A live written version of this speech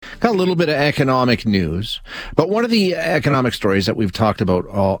Got a little bit of economic news, but one of the economic stories that we've talked about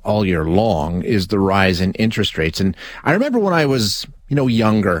all year long is the rise in interest rates. And I remember when I was,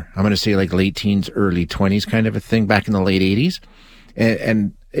 younger, I'm going to say like late teens, early 20s kind of a thing back in the late 80s.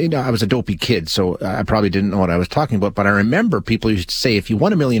 And I was a dopey kid, so I probably didn't know what I was talking about. But I remember people used to say, if you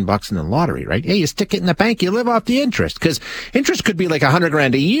won $1 million in the lottery, right? Hey, you stick it in the bank, you live off the interest, because interest could be like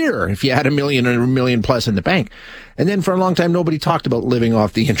 $100,000 a year if you had $1 million or $1 million plus in the bank. And then for a long time, nobody talked about living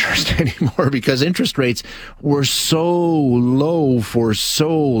off the interest anymore because interest rates were so low for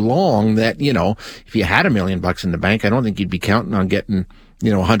so long that, if you had $1 million in the bank, I don't think you'd be counting on getting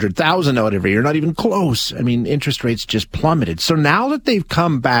 100,000 out every year. Not even close. I mean, interest rates just plummeted. So now that they've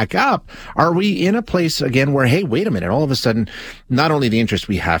come back up, are we in a place again where, hey, wait a minute, all of a sudden, not only the interest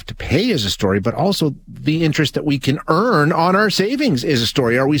we have to pay is a story, but also the interest that we can earn on our savings is a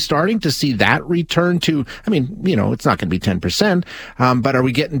story. Are we starting to see that return to, it's not going to be 10%, but are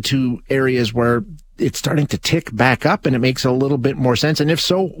we getting to areas where it's starting to tick back up and it makes a little bit more sense? And if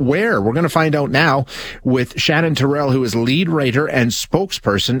so, where? We're going to find out now with Shannon Terrell, who is lead writer and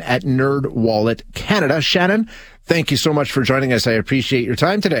spokesperson at NerdWallet Canada. Shannon, thank you so much for joining us. I appreciate your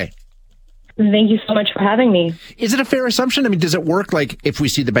time today. Thank you so much for having me. Is it a fair assumption? Does it work like if we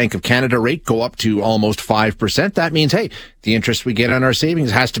see the Bank of Canada rate go up to almost 5%, that means, hey, the interest we get on our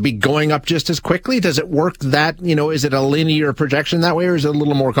savings has to be going up just as quickly? Does it work that, is it a linear projection that way, or is it a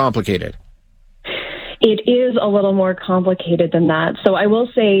little more complicated? It is a little more complicated than that. So I will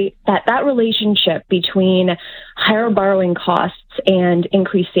say that relationship between higher borrowing costs and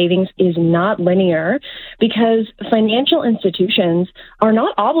increased savings is not linear because financial institutions are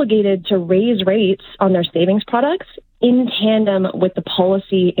not obligated to raise rates on their savings products in tandem with the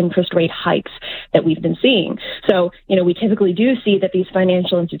policy interest rate hikes that we've been seeing. So, we typically do see that these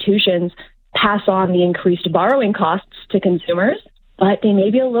financial institutions pass on the increased borrowing costs to consumers, but they may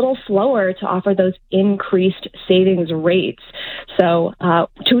be a little slower to offer those increased savings rates. So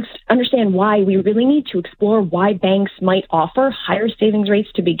to understand why, we really need to explore why banks might offer higher savings rates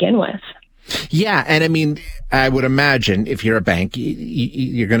to begin with. Yeah, and I would imagine if you're a bank,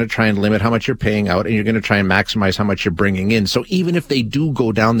 you're going to try and limit how much you're paying out, and you're going to try and maximize how much you're bringing in. So even if they do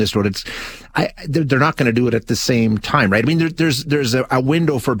go down this road, they're not going to do it at the same time, right? There's a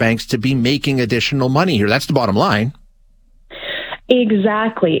window for banks to be making additional money here. That's the bottom line.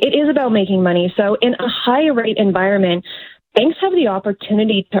 Exactly. It is about making money. So in a high rate environment, banks have the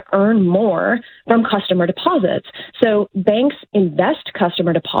opportunity to earn more from customer deposits. So banks invest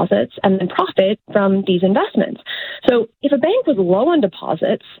customer deposits and then profit from these investments. So if a bank was low on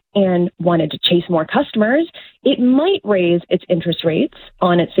deposits and wanted to chase more customers, it might raise its interest rates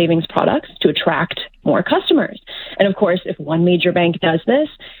on its savings products to attract more customers. And of course, if one major bank does this,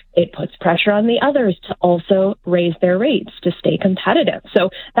 it puts pressure on the others to also raise their rates to stay competitive. So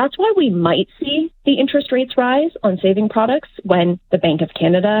that's why we might see the interest rates rise on saving products when the Bank of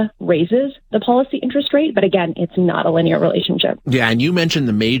Canada raises the policy interest rate. But again, it's not a linear relationship. Yeah, and you mentioned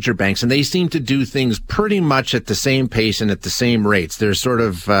the major banks, and they seem to do things pretty much at the same pace and at the same rates. There's sort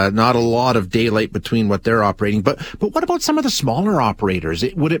of not a lot of daylight between what they're operating. But what about some of the smaller operators?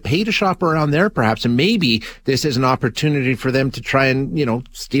 Would it pay to shop around there, perhaps? And maybe this is an opportunity for them to try and,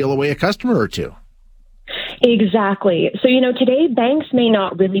 steal away a customer or two. Exactly. So, today banks may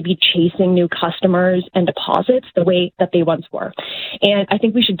not really be chasing new customers and deposits the way that they once were. And I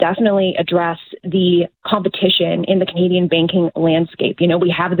think we should definitely address the competition in the Canadian banking landscape.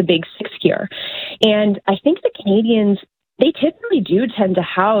 We have the big six here. And I think the Canadians, they typically do tend to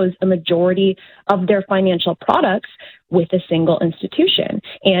house a majority of their financial products with a single institution.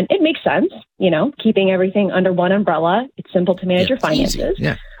 And it makes sense, keeping everything under one umbrella. It's simple to manage your finances.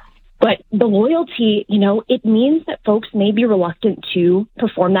 Yeah. But the loyalty, it means that folks may be reluctant to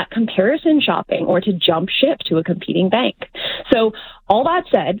perform that comparison shopping or to jump ship to a competing bank. So all that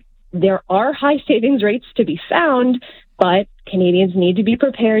said, there are high savings rates to be found, but Canadians need to be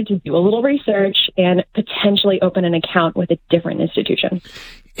prepared to do a little research and potentially open an account with a different institution.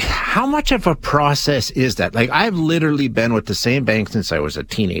 How much of a process is that? I've literally been with the same bank since I was a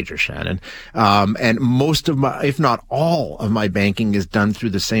teenager, Shannon. And most of my, if not all of my banking is done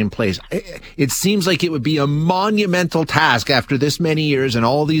through the same place. It seems like it would be a monumental task after this many years and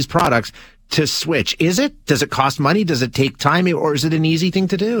all these products to switch. Is it? Does it cost money? Does it take time? Or is it an easy thing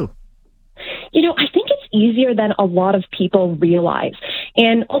to do? I think it's easier than a lot of people realize.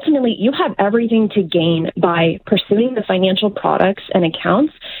 And ultimately, you have everything to gain by pursuing the financial products and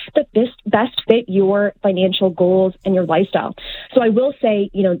accounts that best fit your financial goals and your lifestyle. So I will say,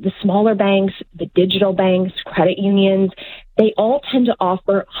 the smaller banks, the digital banks, credit unions, they all tend to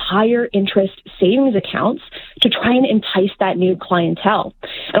offer higher interest savings accounts to try and entice that new clientele.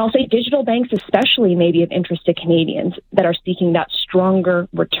 And I'll say digital banks especially may be of interest to Canadians that are seeking that stronger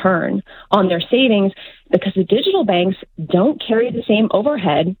return on their savings, because the digital banks don't carry the same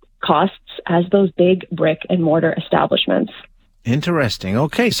overhead costs as those big brick and mortar establishments. Interesting.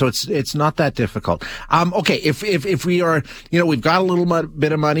 Okay, so it's not that difficult. Okay, if we are, we've got a little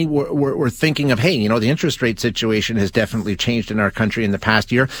bit of money, we're thinking of, hey, the interest rate situation has definitely changed in our country in the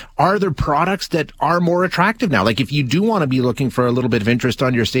past year. Are there products that are more attractive now? Like if you do want to be looking for a little bit of interest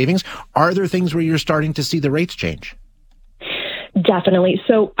on your savings, are there things where you're starting to see the rates change? Definitely.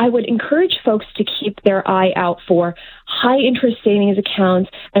 So I would encourage folks to keep their eye out for high interest savings accounts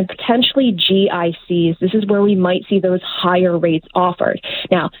and potentially GICs. This is where we might see those higher rates offered.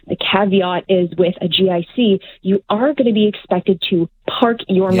 Now, the caveat is with a GIC, you are going to be expected to park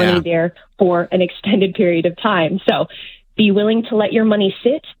your money there for an extended period of time. So be willing to let your money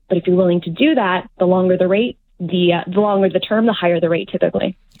sit. But if you're willing to do that, the longer the rate, the longer the term, the higher the rate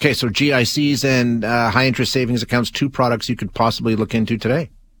typically. Okay, so GICs and high interest savings accounts, two products you could possibly look into today.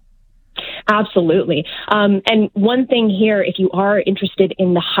 Absolutely. And one thing here, if you are interested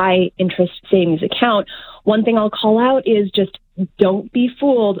in the high interest savings account, one thing I'll call out is just don't be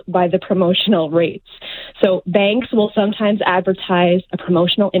fooled by the promotional rates. So banks will sometimes advertise a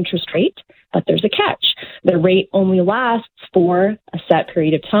promotional interest rate, but there's a catch. The rate only lasts for a set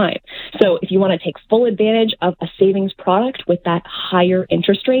period of time. So if you want to take full advantage of a savings product with that higher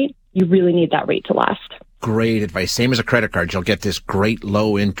interest rate, you really need that rate to last. Great advice. Same as a credit card. You'll get this great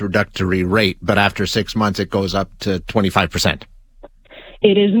low introductory rate, but after 6 months, it goes up to 25%.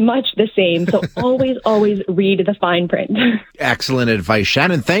 It is much the same. So always read the fine print. Excellent advice.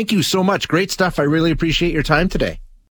 Shannon, thank you so much. Great stuff. I really appreciate your time today.